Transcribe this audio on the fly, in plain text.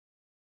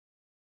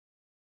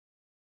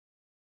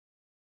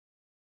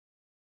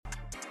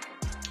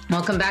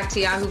Welcome back to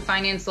Yahoo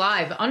Finance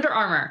Live. Under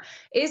Armour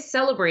is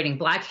celebrating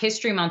Black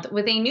History Month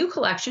with a new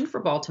collection for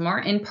Baltimore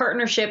in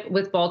partnership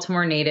with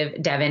Baltimore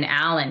native Devin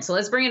Allen. So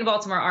let's bring in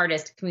Baltimore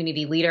artist,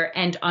 community leader,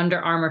 and Under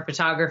Armour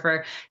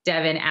photographer,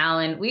 Devin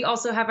Allen. We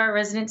also have our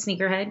resident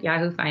sneakerhead,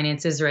 Yahoo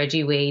Finance's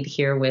Reggie Wade,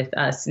 here with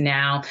us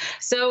now.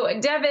 So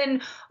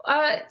Devin,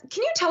 can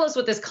you tell us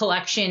what this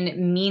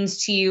collection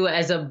means to you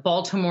as a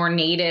Baltimore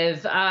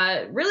native,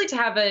 really to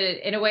have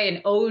in a way,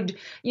 an ode,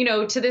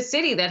 to the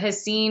city that has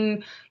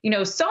seen,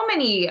 so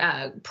many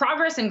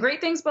progress and great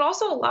things, but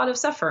also a lot of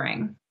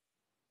suffering?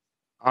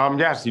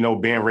 Yes,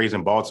 being raised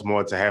in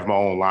Baltimore, to have my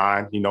own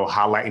line,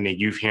 highlighting the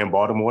youth here in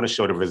Baltimore to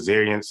show the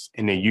resilience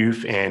in the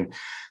youth and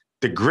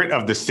the grit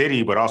of the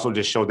city, but also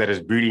just show that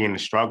there's beauty in the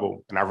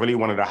struggle. And I really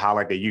wanted to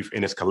highlight the youth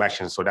in this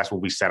collection. So that's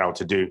what we set out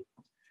to do.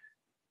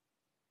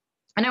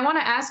 And I want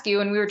to ask you,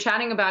 and we were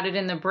chatting about it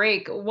in the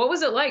break, what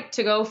was it like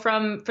to go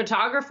from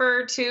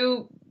photographer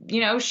to,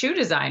 shoe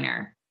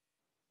designer?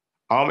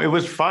 It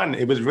was fun.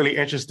 It was really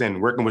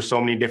interesting working with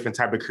so many different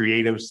type of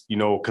creatives,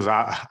 because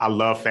I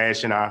love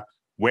fashion. I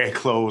wear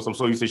clothes. I'm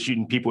so used to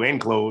shooting people in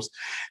clothes,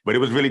 but it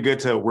was really good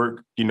to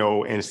work,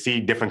 and see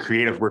different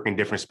creatives work in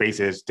different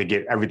spaces to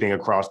get everything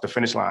across the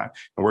finish line,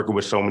 and working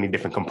with so many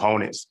different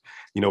components,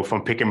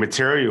 from picking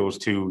materials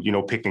to,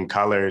 picking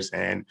colors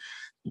and,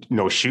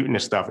 shooting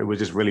and stuff. It was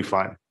just really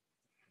fun.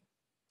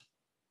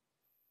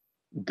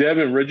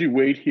 Devin, Reggie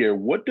Wade here.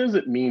 What does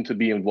it mean to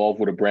be involved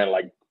with a brand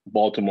like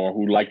Baltimore,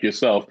 who, like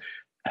yourself,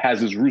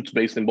 has its roots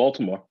based in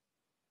Baltimore?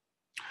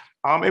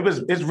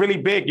 It's really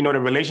big. The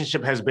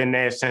relationship has been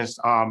there since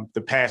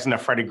the passing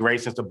of Freddie Gray,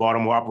 since the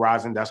Baltimore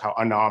uprising. That's how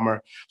Under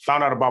Armour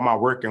found out about my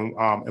work in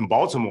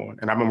Baltimore.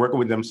 And I've been working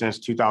with them since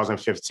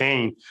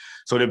 2015.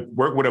 So to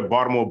work with a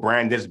Baltimore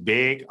brand this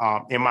big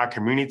in my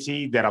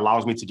community that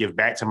allows me to give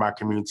back to my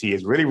community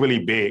is really, really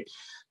big.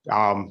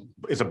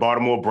 It's a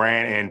Baltimore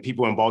brand, and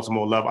people in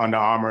Baltimore love Under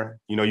Armour.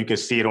 You can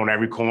see it on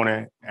every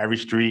corner, every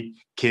street.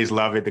 Kids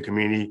love it. The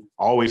community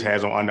always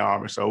has on Under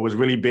Armour. So it was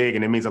really big,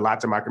 and it means a lot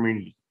to my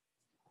community.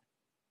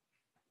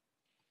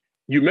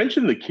 You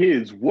mentioned the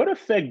kids. What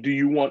effect do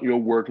you want your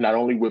work, not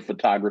only with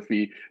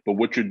photography, but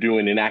what you're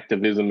doing in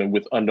activism and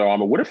with Under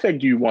Armour, what effect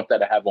do you want that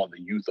to have on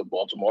the youth of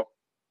Baltimore?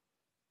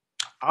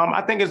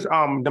 I think it's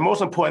the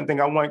most important thing.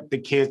 I want the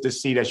kids to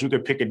see that you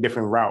could pick a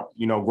different route.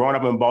 Growing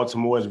up in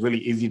Baltimore is really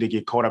easy to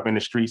get caught up in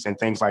the streets and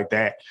things like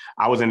that.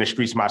 I was in the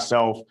streets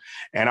myself,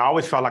 and I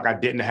always felt like I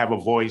didn't have a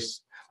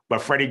voice.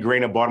 But Freddie Gray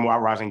and the Baltimore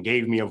uprising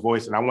gave me a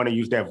voice, and I want to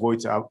use that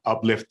voice to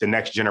uplift the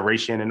next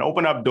generation and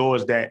open up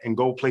doors and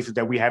go places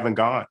that we haven't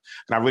gone.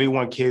 And I really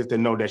want kids to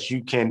know that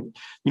you can,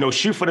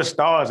 shoot for the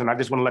stars. And I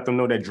just want to let them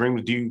know that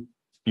dreams do,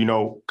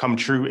 come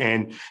true,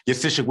 and your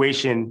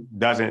situation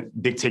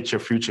doesn't dictate your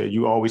future.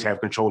 You always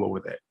have control over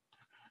that.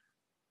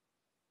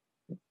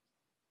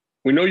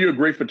 We know you're a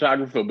great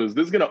photographer, but is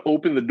this going to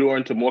open the door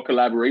into more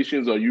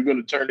collaborations? Or are you going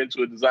to turn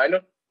into a designer?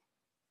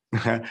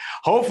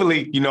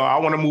 Hopefully, I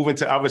want to move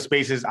into other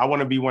spaces. I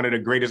want to be one of the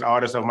greatest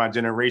artists of my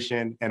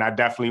generation. And I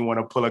definitely want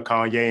to pull a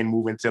Kanye and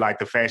move into like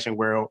the fashion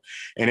world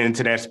and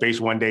into that space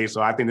one day.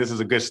 So I think this is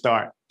a good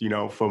start,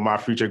 for my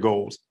future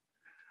goals.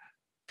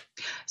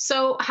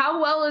 So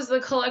how well is the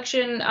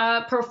collection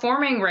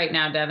performing right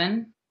now,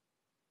 Devin?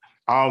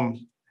 I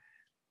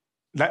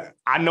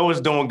know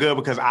it's doing good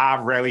because I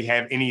rarely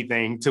have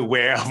anything to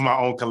wear of my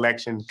own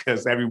collection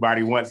because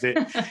everybody wants it.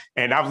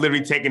 And I've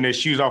literally taken the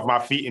shoes off my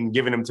feet and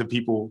given them to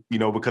people,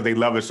 because they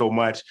love it so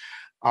much.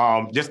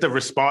 Just the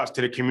response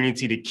to the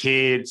community, the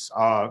kids,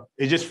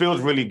 it just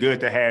feels really good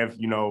to have,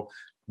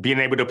 being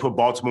able to put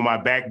Baltimore on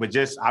my back. But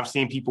I've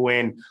seen people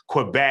in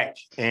Quebec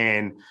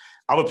and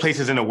other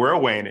places in the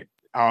world wearing it.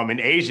 In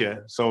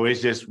Asia. So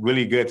it's just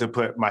really good to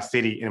put my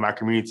city and my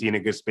community in a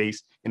good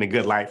space, in a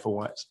good light for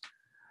once.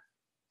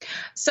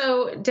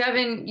 So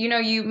Devin,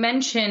 you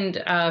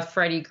mentioned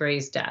Freddie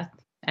Gray's death.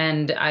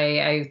 And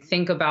I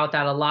think about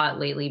that a lot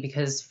lately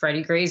because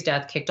Freddie Gray's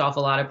death kicked off a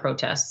lot of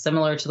protests,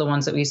 similar to the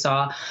ones that we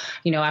saw,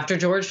 after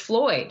George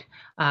Floyd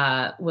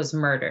was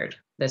murdered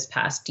this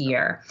past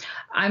year.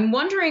 I'm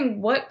wondering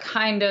what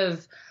kind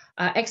of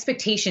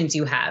expectations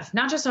you have,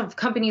 not just of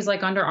companies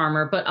like Under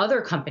Armour, but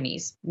other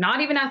companies, not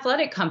even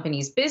athletic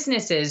companies,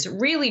 businesses,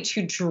 really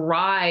to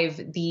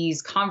drive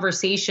these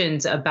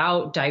conversations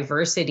about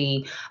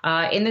diversity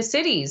in the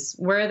cities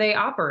where they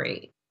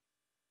operate.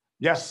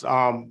 Yes,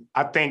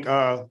 I think,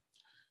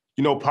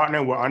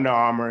 partnering with Under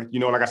Armour,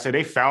 like I said,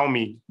 they found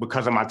me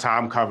because of my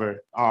time cover.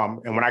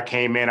 And when I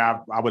came in,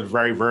 I was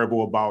very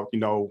verbal about,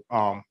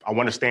 I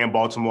want to stay in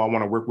Baltimore. I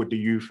want to work with the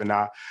youth and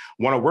I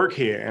want to work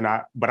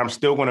here. But I'm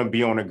still going to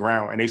be on the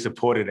ground. And they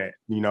supported it,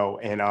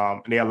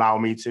 and they allowed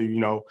me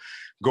to,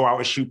 go out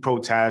and shoot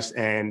protests.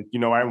 And,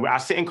 I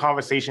sit in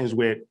conversations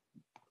with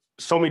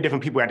so many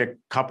different people at the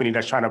company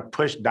that's trying to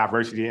push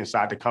diversity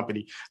inside the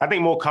company. I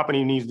think more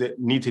companies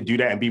need to do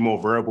that and be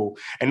more verbal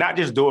and not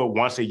just do it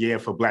once a year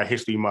for Black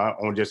History Month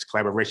on just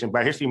collaboration.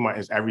 Black History Month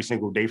is every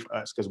single day for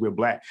us because we're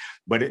Black,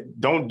 but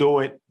don't do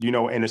it,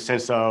 in the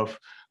sense of,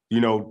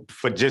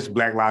 for just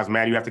Black Lives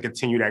Matter. You have to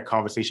continue that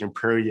conversation,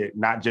 period,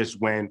 not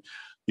just when,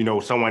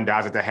 someone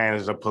dies at the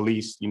hands of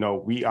police,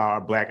 we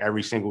are Black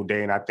every single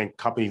day. And I think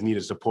companies need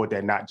to support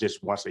that, not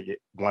just once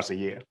a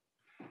year.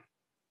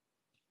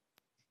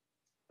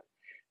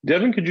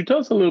 Devin, could you tell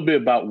us a little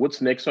bit about what's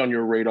next on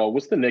your radar?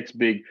 What's the next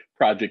big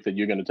project that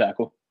you're going to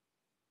tackle?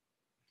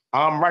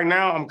 Right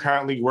now, I'm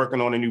currently working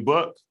on a new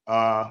book.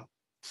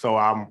 So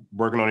I'm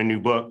working on a new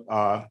book.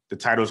 The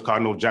title is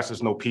called No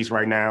Justice, No Peace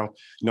right now.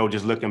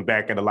 Just looking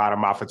back at a lot of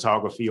my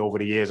photography over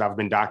the years, I've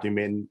been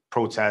documenting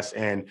protests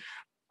and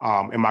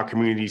in my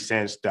community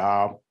since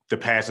the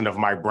passing of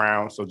Mike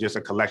Brown. So just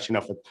a collection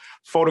of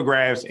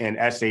photographs and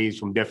essays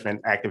from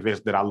different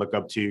activists that I look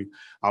up to.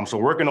 So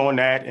working on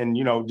that and,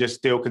 just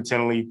still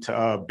continually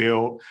to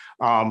build.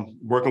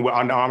 Working with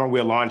Under Armour,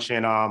 we're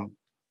launching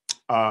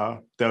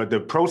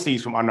the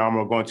proceeds from Under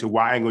Armour are going to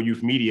Wide Angle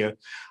Youth Media,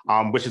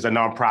 which is a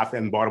nonprofit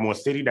in Baltimore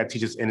City that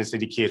teaches inner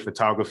city kids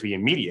photography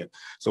and media.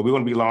 So we're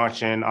going to be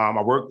launching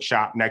a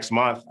workshop next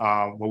month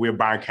where we're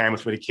buying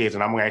cameras for the kids,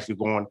 and I'm going to actually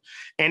go on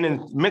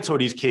and mentor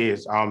these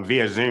kids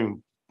via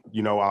Zoom,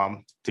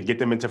 to get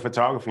them into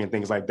photography and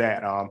things like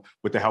that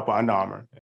with the help of Under Armour.